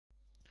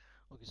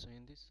Okay, so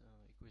in this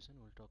equation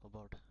we'll talk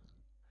about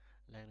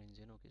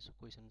Lagrangian. Okay, so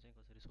question चाहिँ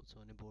कसरी सोध्छ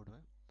भने बोर्डमा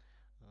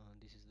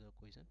this is the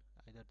question.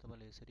 either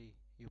तपाईले यसरी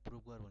यो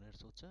प्रुभ गर भनेर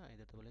सोध्छ,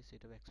 either तपाईले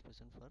set of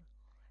expression for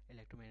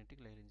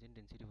electromagnetic Lagrangian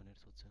density भनेर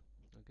सोध्छ.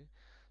 Okay,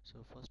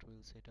 so first we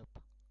will set up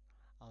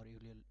our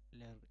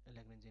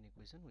Lagrangian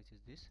equation, which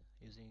is this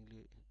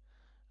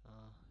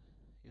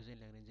using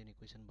Lagrangian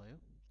equation भयो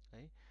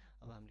है.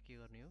 अब हामीले के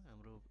गर्ने हो,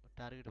 हाम्रो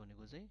टार्गेट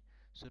भनेको चाहिँ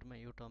सुरुमा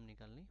यो टर्म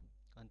निकाल्ने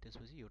अनि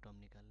त्यसपछि यो टर्म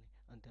निकाल्ने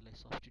अनि त्यसलाई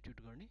सब्स्टिट्युट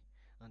गर्ने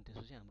अनि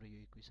त्यसपछि हाम्रो यो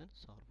इक्वेसन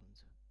सल्भ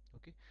हुन्छ.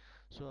 ओके,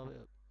 सो अब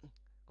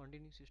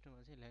कन्टिन्युस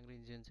सिस्टममा चाहिँ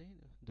ल्याग्रेन्जियन चाहिँ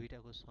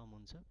दुईटाको सम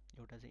हुन्छ.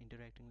 एउटा चाहिँ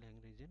इन्टरएक्टिङ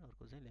ल्याग्रेन्जियन,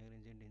 अर्को चाहिँ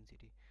ल्याग्रेन्जियन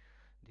density.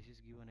 This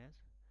is given as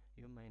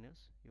यो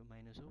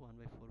माइनस हो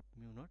 1/4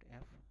 म्यु नट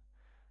एफ,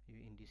 यो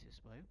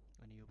इन्डिसेस भयो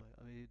अनि यो भयो.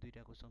 अब यो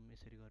दुईटाको सम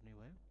यसरी गर्ने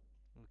भयो.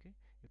 ओके,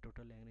 यो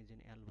टोटल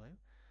ल्याग्रेन्जियन एल भयो.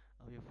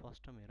 अब यो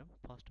फर्स्ट टर्म हेरौँ.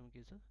 फर्स्ट टर्म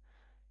के छ,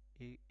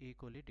 ए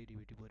कोले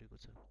डेरिभेटिभ गरेको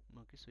छ.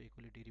 ओके, सो ए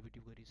कोले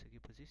डेरिभेटिभ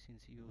गरिसकेपछि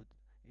सिन्स यो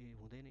ए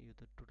हुँदैन, यो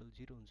त टोटल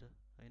 0 हुन्छ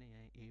हैन,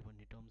 यहाँ ए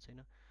भन्ने टर्म छैन.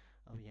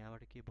 अब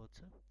यहाँबाट के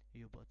बच्छ,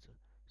 यो बच्छ.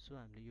 सो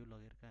हामीले यो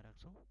लगेर कहाँ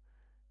राख्छौँ,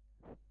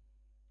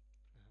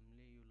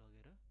 हामीले यो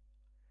लगेर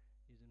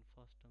यो जुन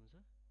फर्स्ट टर्म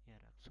छ यहाँ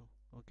राख्छौँ.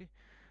 ओके,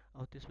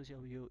 अब त्यसपछि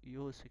अब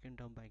यो सेकेन्ड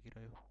टर्म बाँकी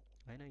रह्यो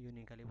हैन, यो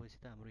निकालेपछि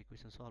त हाम्रो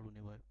इक्वेसन सल्भ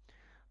हुने भयो.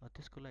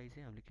 त्यसको लागि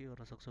चाहिँ हामीले के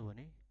गर्न सक्छौँ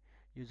भने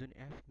यो जुन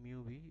एफ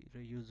म्यु भी र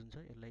यो जुन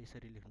छ यसलाई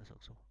यसरी लेख्न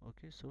सक्छौँ.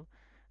 ओके, सो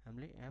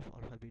हामीले एफ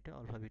अल्फा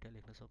बिटा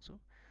लेख्न सक्छौँ,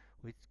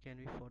 which can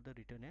be further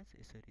return as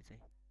यसरी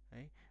चाहिँ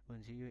है.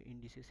 भनेपछि यो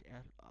इन्डिसेस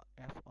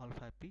एफ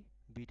अल्फा पी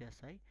बिटा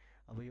साई.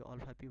 अब यो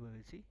अल्फा पी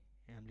भएपछि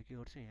हामीले के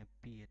गर्छौँ, यहाँ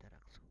पी यता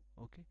राख्छौँ.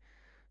 ओके,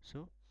 सो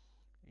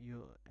यो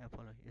एफ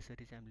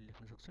यसरी चाहिँ हामीले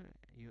लेख्न सक्छौँ,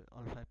 यो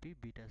अल्फा पी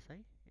बिटा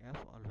साई एफ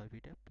अल्फा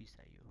बिटा पी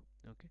साई हो.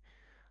 ओके,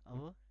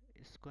 अब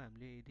यसको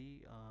हामीले यदि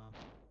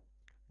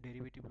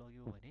डेरिभेटिभ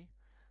लग्यौँ भने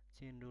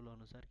चेन रुल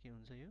अनुसार के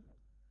हुन्छ, यो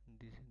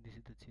this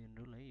is the chain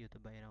rule है. यो त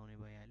बाहिर आउने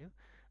भइहाल्यो.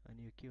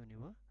 अनि यो के हुने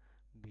भयो,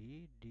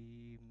 भी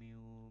डी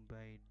म्यु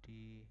बाई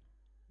डी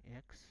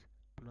एक्स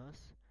प्लस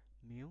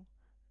म्यु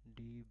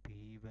D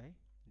V by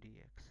D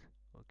x.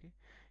 Okay,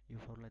 यो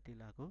फर्मुला त्यही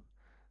लगाएको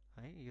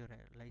है. यो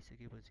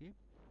लगाइसकेपछि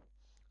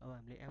अब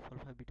हामीले एफ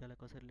अल्फा बिटालाई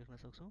कसरी लेख्न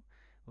सक्छौँ,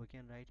 we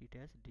can write it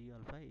as D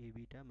alpha ए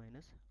बिटा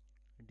माइनस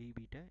डी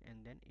बिटा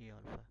एन्ड देन ए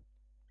अल्फा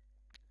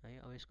है.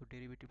 अब यसको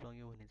डेरिभेटिभ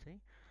लग्यो भने चाहिँ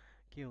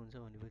के हुन्छ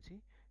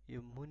भनेपछि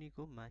यो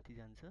मुनिको माथि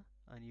जान्छ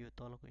अनि यो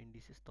तलको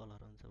इन्डिसेस तल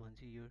रहन्छ.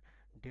 भनेपछि यो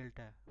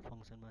डेल्टा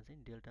फङ्सनमा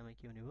चाहिँ डेल्टामा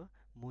के हुने भयो,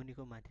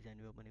 मुनिको माथि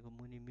जाने भयो. भनेको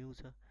मुनि म्यु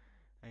छ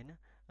हैन,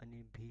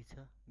 अनि भी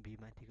छ, भी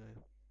माथि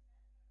गयो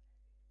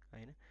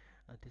हैन.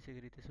 त्यसै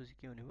गरी त्यसपछि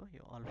के हुने भयो,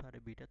 यो अल्फा र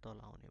बिटा तल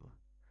आउने भयो.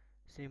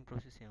 सेम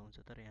प्रोसेस यहाँ हुन्छ,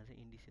 तर यहाँ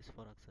चाहिँ इन्डिसेस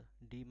फरक छ.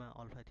 डीमा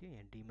अल्फा थियो,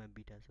 यहाँ डीमा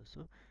बिटा छ.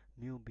 सो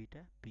म्यु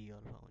बिटा बी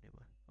अल्फा हुने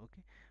भयो.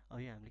 ओके, अब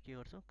यो हामीले के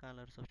गर्छौँ, कहाँ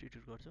लगेर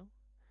सब्स्टिट्युट गर्छौँ,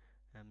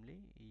 हामीले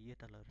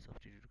यता लगेर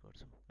सब्स्टिट्युट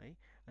गर्छौँ है.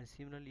 अनि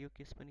सिमिलरली यो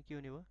केस पनि के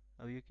हुने भयो,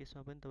 अब यो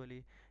केसमा पनि तपाईँले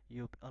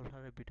यो अल्फा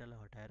र बिटालाई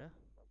हटाएर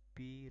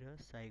पी र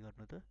साई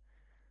गर्नु त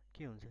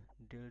के हुन्छ,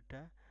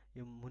 डेल्टा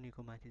यो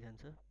मुनिको माथि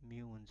जान्छ,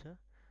 म्यु हुन्छ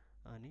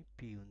अनि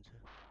पी हुन्छ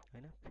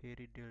हैन.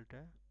 फेरि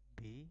डेल्टा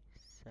भी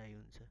साई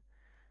हुन्छ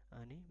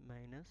अनि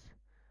माइनस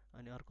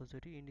अनि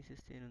अर्कोचोटि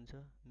इन्डिसेस चेन्ज हुन्छ,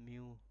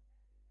 म्यु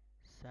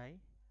साई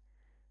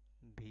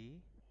भी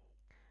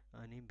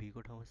अनि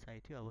भीको ठाउँमा साई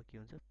थियो, अब के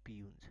हुन्छ, पी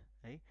हुन्छ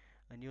है.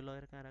 अनि यो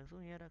लगेर कहाँ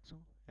राख्छौँ, यहाँ राख्छौँ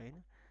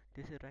हैन.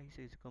 त्यसरी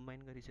राखिसकेपछि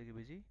कम्बाइन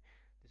गरिसकेपछि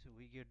त्यसो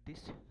वी गेट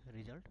दिस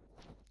रिजल्ट.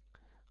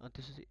 अनि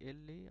त्यसपछि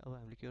यसले अब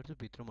हामीले के गर्छौँ,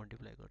 भित्र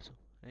मल्टिप्लाई गर्छौँ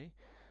है.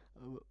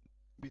 अब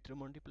भित्र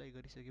मल्टिप्लाई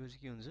गरिसकेपछि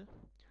के हुन्छ,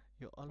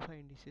 यो अल्फा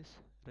इन्डिसेस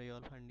र यो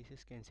अल्फा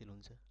इन्डिसेस क्यान्सल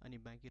हुन्छ अनि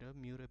बाँकी रह्यो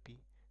म्यु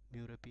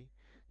र पी.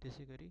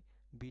 त्यसै गरी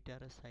बिटा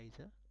र साई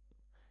छ,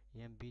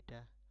 यहाँ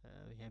बिटा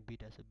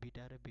छ,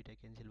 बिटा र बिटा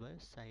क्यान्सल भयो,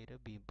 साई र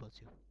बी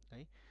बच्यो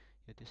है.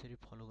 यो त्यसरी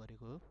फलो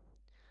गरेको हो.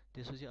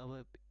 त्यसपछि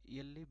अब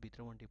यसले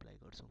भित्र मल्टिप्लाई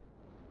गर्छौँ.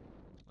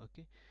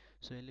 ओके,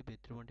 सो यसले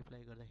भित्र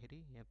मल्टिप्लाई गर्दाखेरि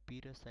यहाँ पी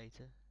र साई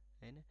छ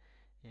हैन,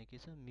 यहाँ के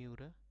छ, म्यु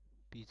र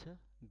पी छ,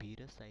 भी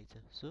र साई छ.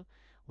 सो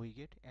वी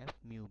गेट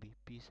एफ म्यु बी,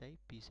 पी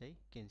साई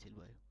क्यान्सल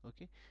भयो.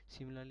 ओके,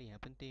 सिमिलरली यहाँ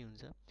पनि त्यही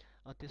हुन्छ.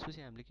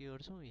 त्यसपछि हामीले के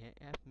गर्छौँ, यहाँ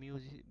एफ म्यु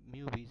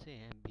भी छ,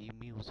 यहाँ भी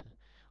म्यु छ.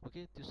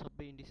 ओके, त्यो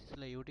सबै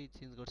इन्डिसेसलाई एउटै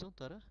चेन्ज गर्छौँ,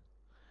 तर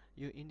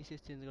यो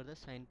इन्डिसेस चेन्ज गर्दा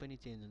साइन पनि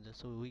चेन्ज हुन्छ.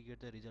 So we get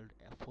the result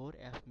four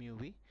F म्यु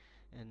भी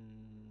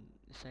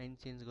एन्ड साइन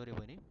चेन्ज गऱ्यो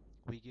भने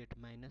we get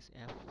minus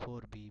F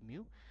four भी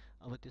म्यु.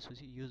 अब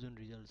त्यसपछि यो जुन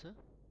रिजल्ट छ,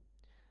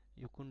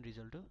 यो कुन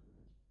रिजल्ट हो,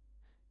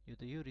 यो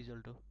त यो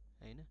रिजल्ट हो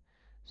हैन.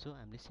 सो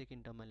हामीले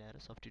सेकेन्ड टर्ममा ल्याएर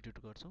सब्स्टिट्युट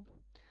गर्छौँ.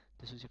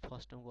 त्यसपछि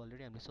फर्स्ट टर्मको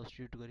अलरेडी हामीले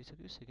सब्स्टिट्युट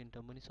गरिसक्यो, सेकेन्ड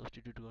टर्म पनि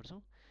सब्स्टिट्युट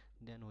गर्छौँ,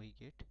 then we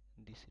get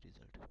this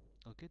result.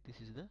 Okay,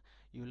 this is the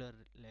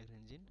Euler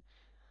ल्याग्रेन्जियन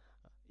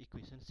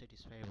equation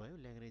satisfy भयो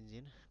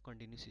ल्याग्रेन्जियन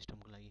कन्टिन्युस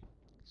सिस्टमको लागि.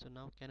 So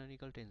now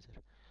canonical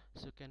टेन्सर.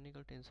 So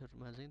canonical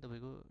टेन्सरमा चाहिँ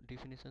तपाईँको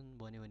डेफिनेसन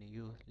भन्यो भने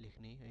यो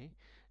लेख्ने है,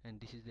 and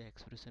this is the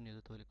expression. यो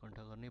त तपाईँले कन्ट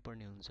गर्नै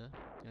पर्ने हुन्छ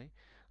है.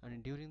 अनि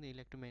ड्युरिङ द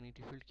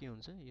इलेक्ट्रोम्याग्नेटिक फिल्ड के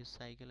हुन्छ, यो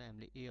साइकललाई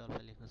हामीले ए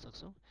अल्फा लेख्न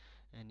सक्छौँ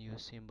एन्ड यो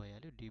सेम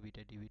भइहाल्यो डी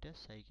बिटा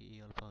साइकी ए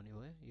अल्फा हुने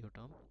भयो यो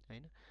टर्म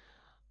हैन।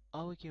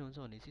 अब के हुन्छ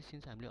भनेपछि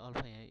सिन्स हामीले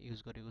अल्फा यहाँ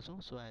युज गरेको छौँ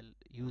सो आई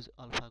युज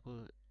अल्फाको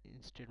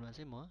इन्स्टेडमा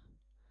चाहिँ म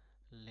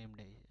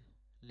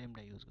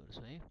लेम्डा युज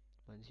गर्छु है।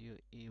 भनेपछि यो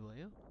ए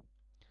भयो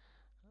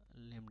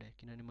लेम्डा,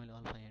 किनभने मैले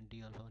अल्फा यहाँ डी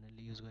अल्फा भनेर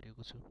युज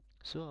गरेको छु।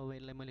 सो अब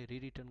यसलाई मैले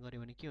रिटर्न गरेँ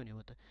भने के हुने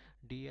भयो त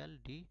डिएल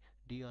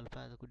डी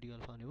अल्फाको डी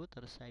अल्फा हुने भयो,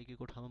 तर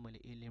साइकीको ठाउँमा मैले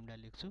ए लेम्डा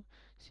लेख्छु।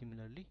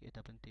 सिमिलरली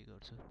यता पनि त्यही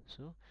गर्छु।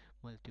 सो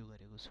मैले त्यो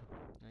गरेको छु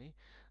है।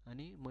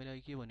 अनि मैले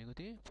अघि के भनेको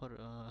थिएँ फर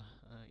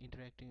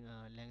इन्टरेक्टिङ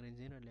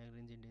ल्याग्रेन्जियन र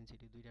ल्याग्रेन्जियन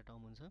डेन्सिटी दुईवटा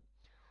टर्म हुन्छ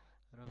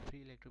र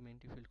फ्री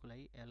इलेक्ट्रोम्याग्नेटिक फिल्डको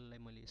लागि एललाई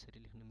मैले यसरी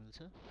लेख्न मिल्छ।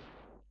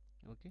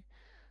 ओके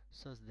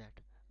सच द्याट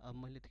अब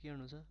मैले त के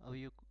गर्नु छ, अब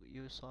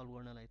यो सल्भ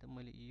गर्नलाई त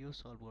मैले यो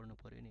सल्भ गर्नु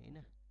पऱ्यो नि हैन।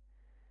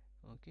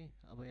 ओके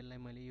अब यसलाई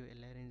मैले यो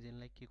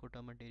ल्याग्रेन्जियनलाई के को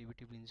टर्ममा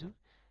डेरिभेटिभ लिन्छु,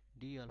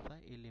 डी अल्फा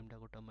ए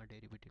लेम्डाको टर्ममा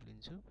डेरिभेटिभ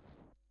लिन्छु।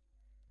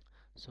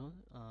 सो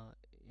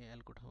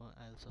एलको ठाउँमा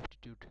I will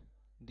substitute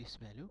this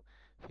value,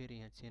 फेरि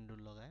यहाँ चेन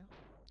रुल लगायो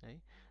है।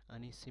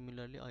 अनि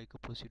सिमिलरली अघिको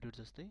प्रोसिड्युर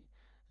जस्तै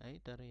है,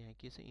 तर यहाँ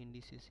के छ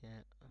इन्डिसेस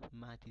यहाँ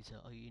माथि छ,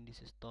 अघि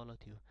इन्डिसेस तल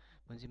थियो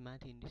भनेपछि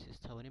माथि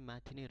इन्डिसेस छ भने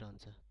माथि नै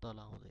रहन्छ तल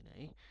आउँदैन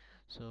है।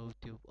 सो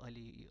त्यो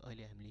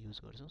अहिले हामीले युज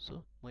गर्छौँ। सो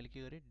मैले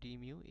के गरेँ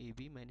डिम्यू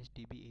एबी माइनस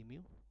डिबी एम्यू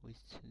विच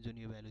जुन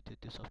यो भ्यालु थियो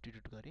त्यो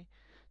सब्स्टिट्युट गरेँ।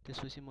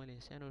 त्यसपछि मैले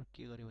सानो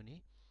के गरेँ भने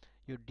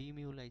यो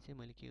डिम्यूलाई चाहिँ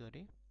मैले के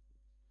गरेँ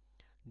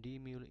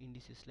डिम्यू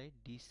इन्डिसेसलाई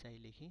डी साई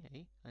लेखेँ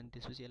है। अनि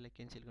त्यसपछि यसलाई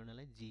क्यान्सल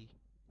गर्नलाई जी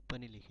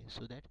पनि लेखेँ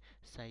सो द्याट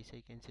साई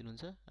क्यान्सल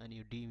हुन्छ अनि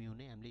यो डिम्यू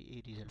नै हामीले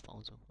ए रिजल्ट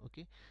पाउँछौँ।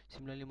 ओके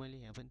सिमिलरली मैले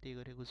यहाँ पनि त्यही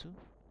गरेको छु।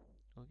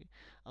 ओके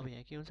अब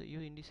यहाँ के हुन्छ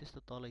यो इन्डिसेस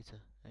त तलै छ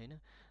हैन,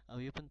 अब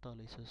यो पनि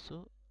तलै छ।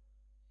 सो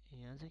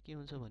यहाँ चाहिँ के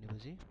हुन्छ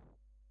भनेपछि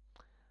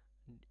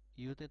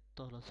यो चाहिँ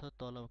तल छ,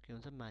 तल के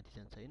हुन्छ माथि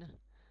जान्छ हैन,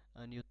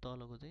 अनि यो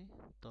तलको चाहिँ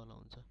तल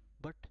हुन्छ।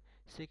 बट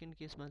सेकेन्ड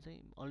केसमा चाहिँ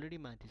अलरेडी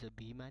माथि छ,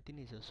 भी माथि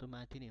नै छ, सो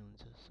माथि नै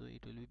हुन्छ। So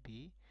it will be V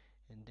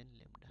and then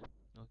lambda.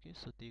 Okay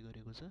so त्यही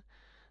गरेको छ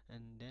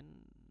and then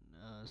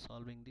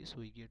solving this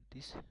we get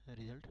this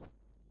result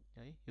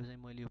है। यो चाहिँ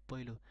मैले यो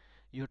पहिलो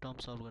यो टर्म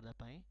सल्भ गर्दा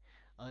पाएँ।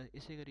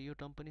 यसै गरी यो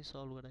टर्म पनि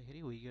सल्भ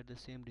गर्दाखेरि we get the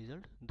same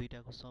result,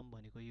 दुईटाको some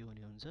भनेको यो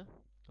हुने हुन्छ।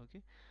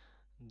 Okay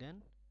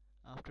then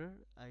after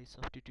I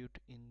substitute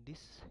in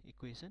this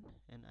equation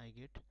and I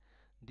get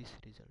this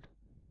result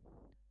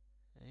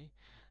है।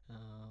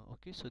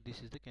 Okay so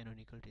this is the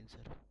canonical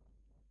टेन्सर।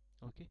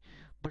 Okay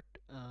but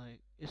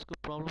यसको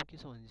प्रब्लम के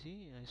छ भनेपछि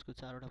यसको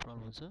चारवटा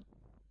प्रब्लम छ।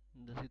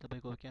 जस्तै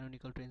तपाईँको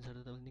क्यानोनिकल टेन्सर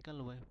त तपाईँले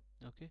निकाल्नु भयो।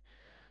 ओके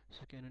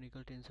सो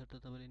क्यानोनिकल टेन्सर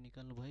त तपाईँले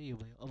निकाल्नु भयो, यो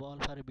भयो। अब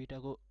अल्फा र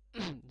बिटाको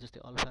जस्तै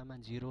अल्फामा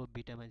 0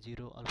 बिटामा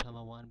 0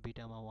 अल्फामा 1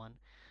 बिटामा 1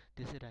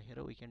 त्यसै राखेर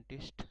वी क्यान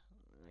टेस्ट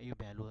यो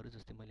भ्यालुहरू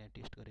जस्तै मैले यहाँ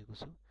टेस्ट गरेको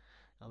छु।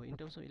 अब इन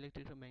टर्म्स अफ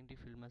इलेक्ट्रिक र म्याग्नेटिक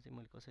फिल्डमा चाहिँ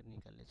मैले कसरी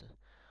निकाल्ने छ।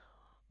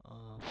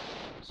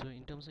 So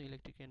in terms of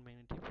electric and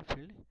magnetic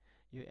field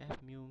यो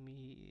एफ म्यू मी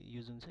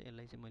युज हुन्छ,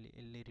 यसलाई चाहिँ मैले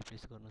यसले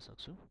रिप्लेस गर्न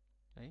सक्छु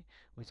है,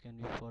 which can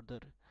be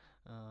further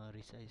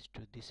resize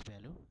to this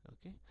value.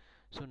 Okay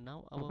so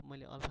now अब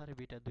मैले अल्फा र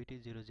बिटा दुइटै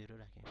 0 0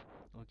 राखेँ।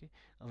 ओके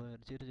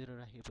अब 0 0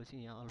 राखेपछि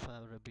यहाँ अल्फा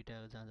र बिटा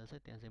जहाँ जहाँ छ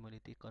त्यहाँ चाहिँ मैले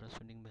त्यही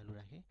करस्पोन्डिङ भ्यालु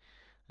राखेँ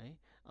है।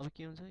 अब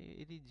के हुन्छ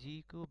यदि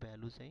जीको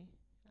भ्यालु चाहिँ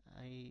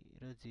आई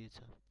र जे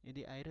छ,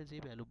 यदि आई र जे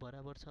भ्यालु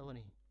बराबर छ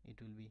भने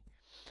इट विल बी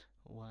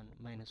 1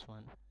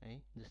 -1 है।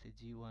 जस्तै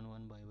जी 1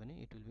 1 भयो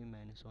भने इट विल बी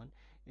 -1।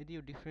 यदि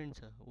यो डिफ्रेन्ट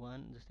छ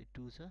 1 जस्तै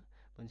 2 छ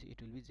भनेपछि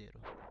it will be 0।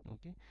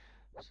 Okay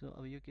so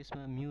अब यो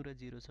केसमा म्यू र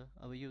 0 छ,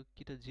 अब यो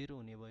कि त 0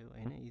 हुने भयो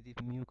हैन, यदि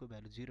म्यूको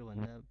भ्यालु 0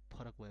 भन्दा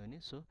फरक भयो भने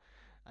सो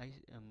आई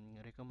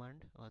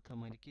रेकमेन्ड अथवा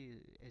मैले के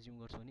एज्युम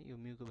गर्छु भने यो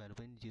म्यूको भ्यालु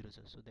पनि 0 छ,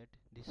 so that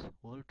this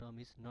whole term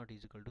is not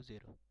equal to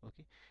 0।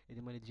 Okay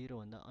यदि मैले 0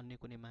 भन्दा अन्य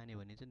कुनै माने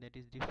भने चाहिँ द्याट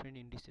इज डिफ्रेन्ट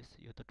इन्डिसेस,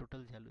 यो त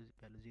टोटल भ्यालु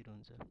 0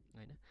 हुन्छ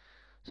हैन।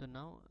 So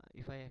now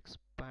if I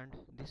expand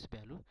this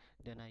value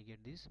then I get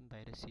this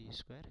बाहिर सी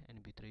स्क्वायर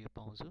एन्ड भित्र यो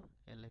पाउँछु,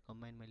 यसलाई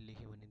कम्बाइन मैले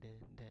लेखेँ भने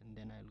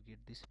then I will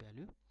get this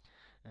value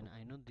and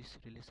I know this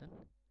relation.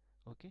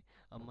 Okay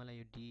अब मलाई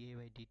यो डिए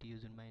बाई डिटी यो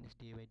जुन माइनस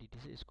डिए बाई डिटी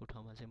छ यसको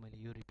ठाउँमा चाहिँ मैले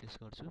यो रिप्लेस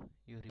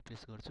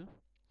गर्छु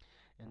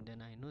and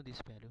then I know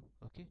this value.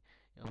 Okay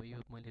अब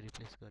यो मैले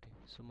रिप्लेस गरेँ,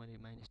 सो मैले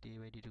माइनस डिए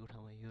बाई डिटीको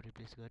ठाउँमा यो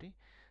रिप्लेस गरेँ।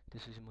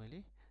 त्यसपछि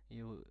मैले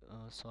यो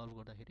सल्भ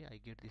गर्दाखेरि आई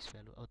गेट दिस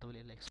भ्यालु। अब तपाईँले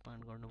यसलाई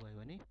एक्सपान्ड गर्नुभयो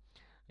भने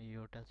यो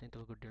एउटा चाहिँ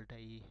तपाईँको डेल्टा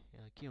ई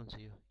के हुन्छ,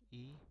 यो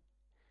ई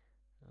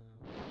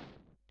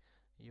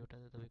एउटा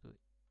त तपाईँको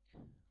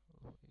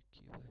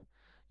के भयो,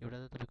 एउटा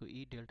त तपाईँको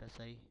ई delta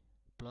Sai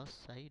plus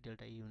psi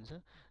delta E हुन्छ,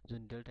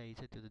 जुन डेल्टा ई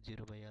छ त्यो त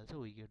 0 भइहाल्छ,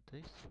 we get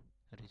this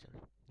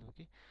result.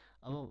 Okay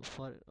अब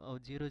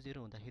 0 0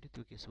 हुँदाखेरि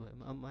त्यो केस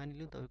भयो। अब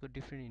मानिलिउँ तपाईँको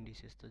डिफ्रेन्ट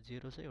इन्डिसेस त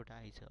 0 छ एउटा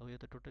आई छ, अब यो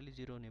त टोटली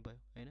 0 हुने भयो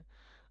हैन।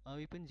 अब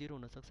यो पनि 0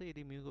 हुनसक्छ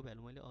यदि म्यूको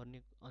भ्यालु मैले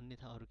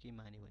अन्यथा अरू केही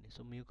माने भने,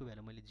 सो म्यूको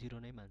भ्यालु मैले 0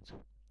 नै मान्छु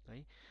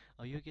है।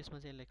 अब यो केसमा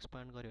चाहिँ यसलाई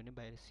एक्सपान्ड गऱ्यो भने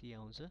बाहिर सी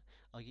आउँछ,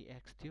 अघि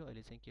एक्स थियो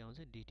अहिले चाहिँ के आउँछ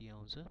डिटी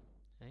आउँछ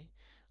है।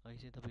 अहिले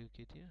चाहिँ तपाईँको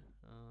के थियो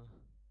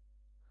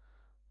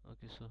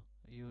ओके सो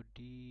यो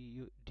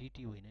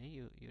डिटी होइन है,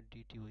 यो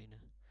डिटी होइन,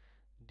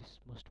 दिस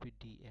मस्ट बी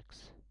डिएक्स,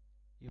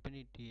 यो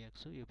पनि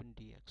डिएक्स हो यो पनि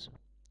डिएक्स हो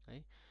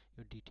है।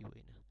 यो डिटी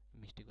होइन,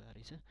 मिस्टेक भएर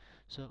रहेछ।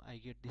 So I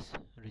get this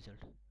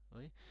result है।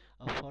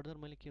 अब फर्दर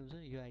मैले के हुन्छ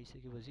यो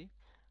आइसकेपछि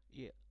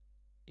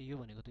यो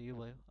भनेको त यो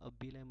भयो। अब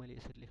बीलाई मैले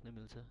यसरी लेख्न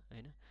मिल्छ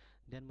होइन।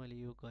 देन मैले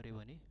यो गरेँ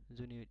भने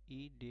जुन यो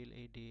E del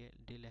A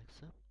del x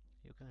छ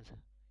यो कहाँ छ,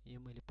 यो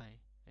मैले पाएँ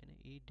होइन,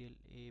 E del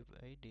A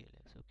by del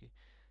x. Okay,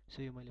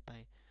 so यो मैले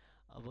पाएँ।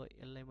 अब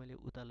यसलाई मैले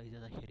उता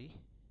लैजाँदाखेरि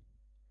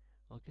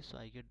okay, so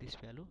I get this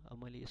value.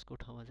 अब मैले यसको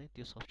ठाउँमा चाहिँ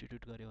त्यो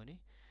सब्स्टिट्युट गरेँ भने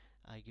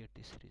I get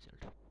this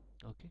result.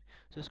 Okay,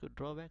 so यसको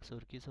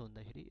ड्रब्याक्सहरू के छ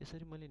भन्दाखेरि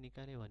यसरी मैले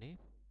निकालेँ भने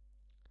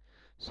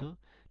सो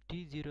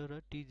T0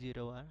 र T0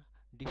 are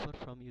differ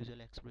from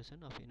usual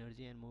expression of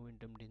energy and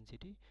momentum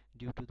density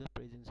due to the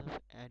presence of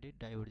added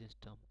divergence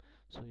term.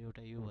 So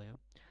एउटा यो भयो।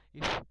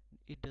 If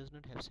it does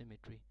not have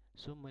symmetry,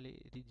 so मैले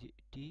यदि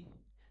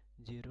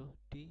T0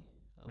 T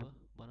अब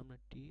भनौँ न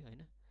T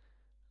होइन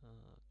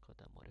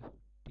कता मऱ्यो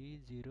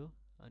T0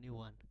 अनि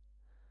 1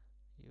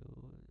 यो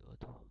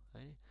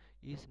होइन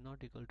is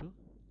not equal to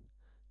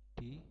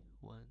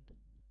T10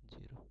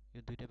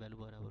 यो दुईटा भ्यालु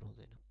बराबर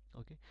हुँदैन।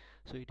 Okay,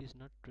 so it is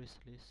not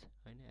traceless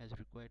and as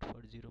required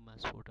for zero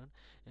mass photon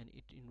and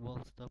it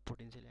involves the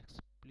potential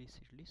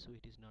explicitly, so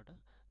it is not a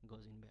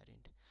Gauss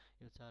invariant.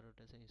 यो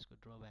चारवटा चाहिँ यसको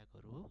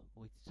ड्रब्याकहरू हो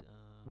which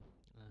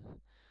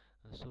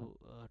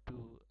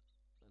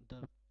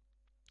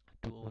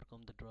to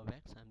overcome the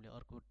drawbacks हामीले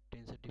अर्को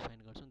टेन्सर define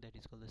गर्छौँ, that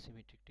is called the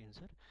symmetric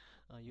टेन्सर।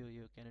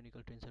 यो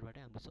canonical टेन्सरबाटै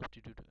हामीले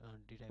सब्स्टिट्युट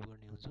डिराइभ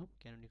गर्ने हुन्छौँ।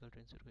 क्यानोनिकल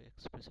टेन्सरको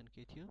एक्सप्रेसन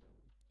के थियो,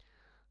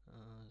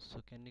 सो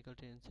क्यानोनिकल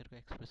टेन्सरको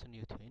एक्सप्रेसन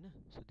यो थियो होइन।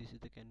 So this is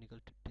the canonical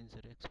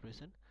टेन्सर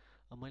expression.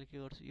 अब मैले के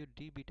गर्छु यो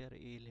डी बिटा र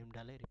ए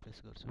लेम्डालाई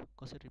रिप्लेस गर्छु।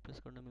 कसरी रिप्लेस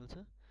गर्न मिल्छ,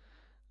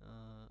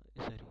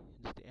 यसरी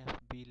जस्तै एफ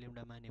बी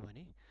लेम्डा मान्यो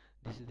भने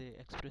दिस इज द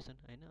एक्सप्रेसन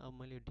होइन। अब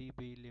मैले डी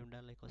बी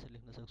लेम्डालाई कसरी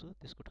लेख्न सक्छु,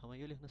 त्यसको ठाउँमा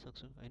यो लेख्न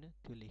सक्छु होइन,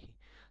 त्यो लेखेँ।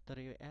 तर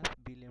यो एफ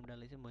बी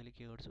लेम्डालाई चाहिँ मैले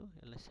के गर्छु,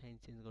 यसलाई साइन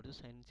चेन्ज गर्छु।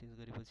 साइन चेन्ज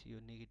गरेपछि यो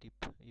नेगेटिभ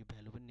यो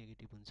भ्यालु पनि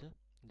नेगेटिभ हुन्छ।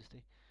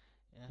 जस्तै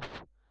एफ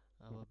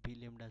अब बी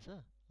लेम्डा छ,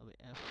 अब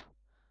एफ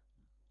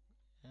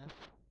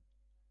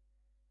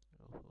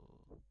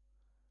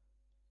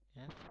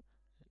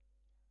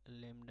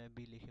लेम्डा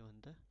बी लेख्यो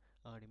भने त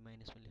अगाडि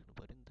माइनसमा लेख्नु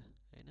पऱ्यो नि त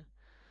होइन।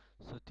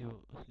 सो त्यो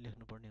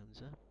लेख्नुपर्ने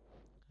हुन्छ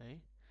है।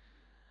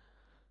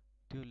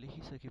 त्यो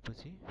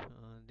लेखिसकेपछि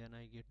then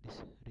I get this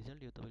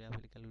result. यो तपाईँले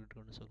आफैले क्यालकुलेट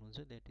गर्न सक्नुहुन्छ,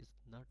 that is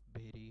not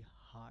very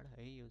hard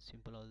है, यो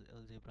सिम्पल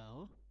अल्जेब्रा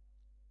हो।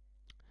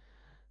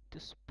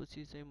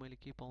 त्यसपछि चाहिँ मैले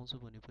के पाउँछु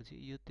भनेपछि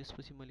यो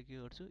त्यसपछि मैले के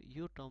गर्छु,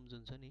 यो टर्म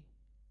जुन छ नि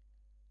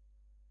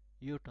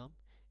यो टर्म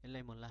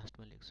यसलाई म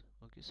लास्टमा लेख्छु।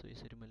 ओके, सो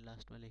यसरी मैले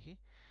लास्टमा लेखेँ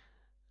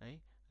है,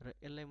 र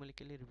यसलाई मैले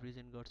केले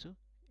रिप्रेजेन्ट गर्छु,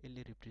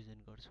 यसले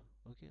रिप्रेजेन्ट गर्छु।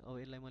 ओके, अब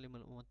यसलाई मैले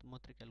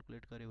मात्रै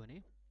क्यालकुलेट गरेँ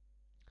भने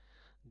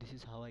this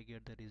is how I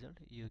get the result.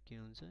 यो के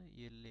हुन्छ,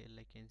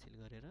 यसलाई क्यान्सल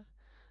गरेर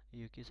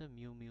यो के छ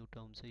म्यू म्यू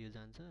टर्म छ यो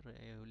जान्छ र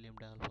यो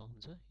लेम्डा अल्फा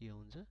हुन्छ यो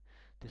हुन्छ।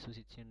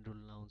 त्यसपछि चेन रुल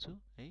लाउँछु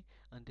है,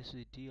 अनि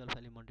त्यसपछि डी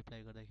अल्फाले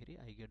मल्टिप्लाई गर्दाखेरि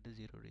I get the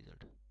zero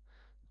result.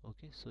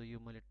 Okay, so यो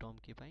मैले टर्म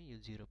के पाएँ, यो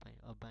जिरो पाएँ।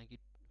 अब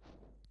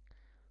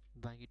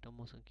बाँकी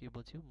टर्म मसँग के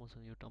बच्यो,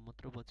 मसँग यो टर्म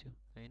मात्र बच्यो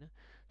होइन।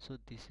 So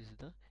this is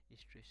the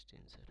stress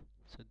टेन्सर।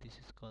 So this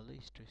is called the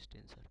stress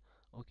टेन्सर।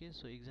 Okay,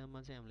 so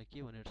इक्जाममा चाहिँ हामीलाई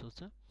के भनेर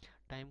सोध्छ,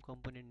 टाइम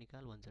कम्पोनेन्ट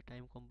निकाल भन्छ।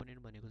 टाइम कम्पोनेन्ट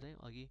भनेको चाहिँ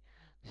अघि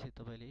जस्तै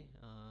तपाईँले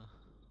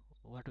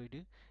वाट वी डु,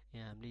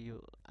 यहाँ हामीले यो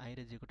आई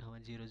र जेको ठाउँमा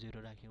 0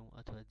 0 राख्यौँ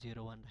अथवा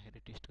 0 1 राखेर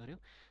टेस्ट गऱ्यौँ।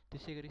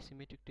 त्यसै गरी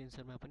सिमेट्रिक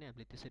टेन्सरमा पनि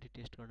हामीले त्यसरी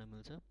टेस्ट गर्न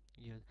मिल्छ।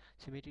 यो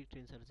सिमेट्रिक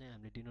टेन्सर चाहिँ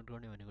हामीले डिनोट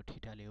गर्ने भनेको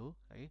थीटाले हो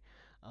है।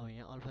 अब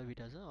यहाँ अल्फा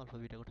बिटा छ, अल्फा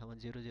बिटाको ठाउँमा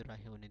 0 0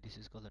 राख्यौँ भने this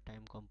is called the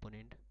time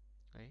component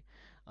है।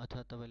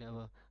 अथवा तपाईँले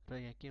अब र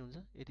यहाँ के हुन्छ,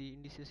 यदि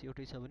इन्डिसेस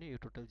एउटै छ भने यो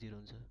टोटल 0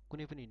 हुन्छ।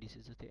 कुनै पनि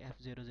इन्डिसेस जस्तै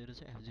F00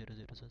 छ,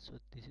 F00 छ, सो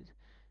दिस इज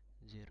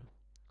 0।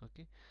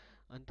 ओके,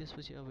 अनि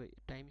त्यसपछि अब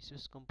टाइम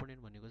स्पेस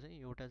कम्पोनेन्ट भनेको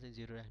चाहिँ एउटा चाहिँ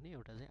 0 राख्ने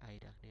एउटा चाहिँ आई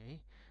राख्ने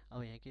है।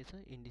 अब यहाँ के छ,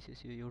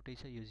 इन्डिसेस यो एउटै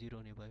छ, यो 0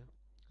 हुने भयो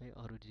है,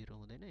 अरू 0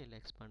 हुँदैन। यसलाई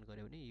एक्सपान्ड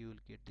गऱ्यो भने you will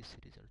get this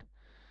result.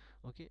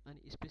 Okay,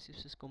 अनि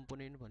स्पेसिफिक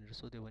कम्पोनेन्ट भनेर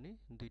सोध्यो भने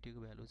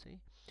दुईटैको भ्यालु चाहिँ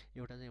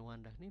एउटा चाहिँ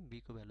 1 राख्ने,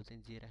 बीको भ्यालु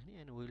चाहिँ जे राख्ने।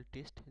 एन्ड विल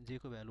टेस्ट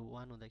जेको भ्यालु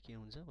 1 हुँदा के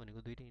हुन्छ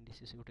भनेको दुईटै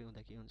इन्डिसेस एउटै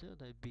हुँदा के हुन्छ,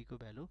 र बीको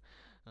भ्यालु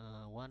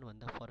 1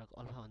 भन्दा फरक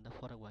अल्फा भन्दा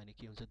फरक भयो भने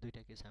के हुन्छ,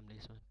 दुईटा केस हामीले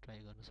यसमा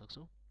ट्राई गर्न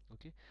सक्छौँ।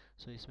 ओके,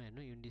 सो यसमा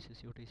हेर्नु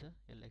इन्डिसेस एउटै छ,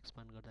 यसलाई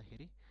एक्सपान्ड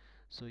गर्दाखेरि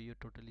सो यो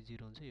टोटली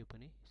 0 हुन्छ। यो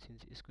पनि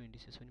सिन्स यसको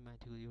इन्डिसेस पनि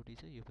माथिको एउटै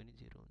छ, यो पनि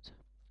 0 हुन्छ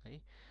है।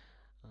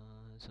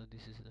 सो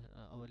दिस इज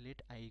अब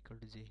लेट आई इक्वल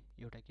टु जे,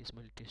 एउटा केस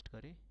मैले टेस्ट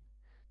गरेँ।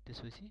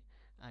 त्यसपछि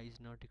I is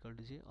not equal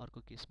to जे, अर्को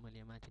केस मैले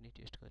यहाँ माथि नै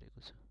टेस्ट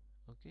गरेको छु।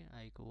 ओके,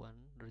 आईको 1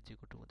 र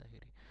जेको 2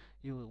 हुँदाखेरि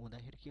यो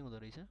हुँदाखेरि के हुँदो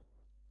रहेछ,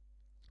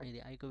 यदि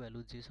आईको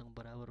भ्यालु जेसँग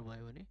बराबर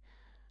भयो भने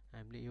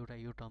हामीले एउटा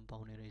यो टर्म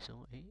पाउने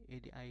रहेछौँ है।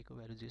 यदि आईको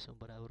भ्यालु जेसँग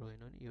बराबर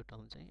भएन भने यो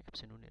टर्म चाहिँ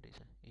एब्सेन्ट हुने रहेछ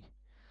है।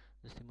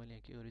 जस्तै मैले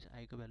यहाँ के गरेँ,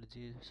 आईको भ्यालु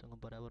जेसँग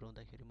बराबर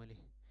हुँदाखेरि मैले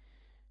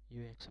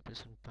यो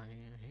एक्सप्रेसन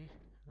पाएँ है।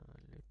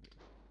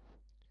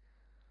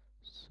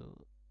 So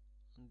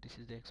this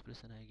is the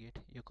expression I get.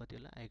 यो कति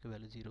होला, आईको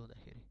भ्यालु 0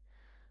 हुँदाखेरि।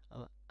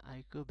 अब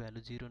आईको भ्यालु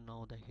 0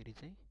 नहुँदाखेरि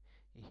चाहिँ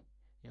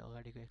यो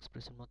अगाडिको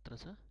एक्सप्रेसन मात्र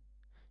छ,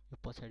 यो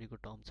पछाडिको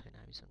टर्म छैन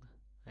हामीसँग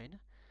होइन।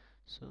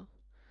 So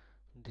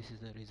this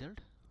is the result.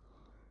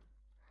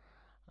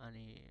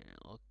 अनि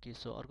ओके,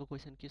 सो अर्को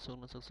क्वेसन के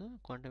सोध्न सक्छ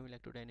क्वान्टम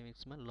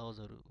इलेक्ट्रोडाइनामिक्समा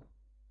लजहरू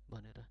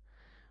भनेर.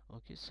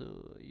 ओके, सो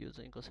यो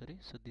चाहिँ कसरी,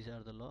 so this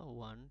are the law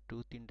 1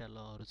 2 3टा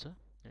लहरू छ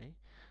है.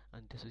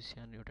 अनि त्यसपछि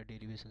सानो एउटा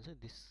डेरिभेसन छ.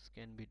 दिस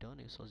क्यान बी डन,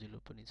 यो सजिलो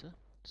पनि छ.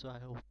 So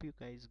I hope you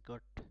guys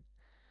got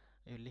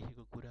यो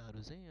लेखेको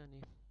कुराहरू चाहिँ.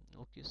 अनि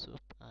okay, so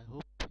I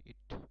hope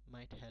it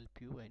might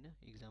help you होइन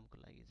इक्जामको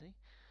लागि चाहिँ.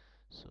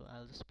 So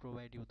I just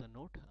provide you the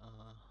note.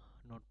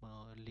 नोटमा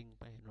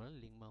लिङ्कमा हेर्नु होला,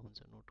 लिङ्कमा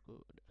हुन्छ नोटको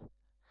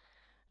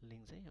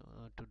लिङ्क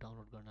चाहिँ टु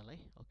डाउनलोड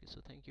गर्नलाई. Okay,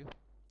 so thank you,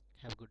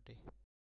 have good day.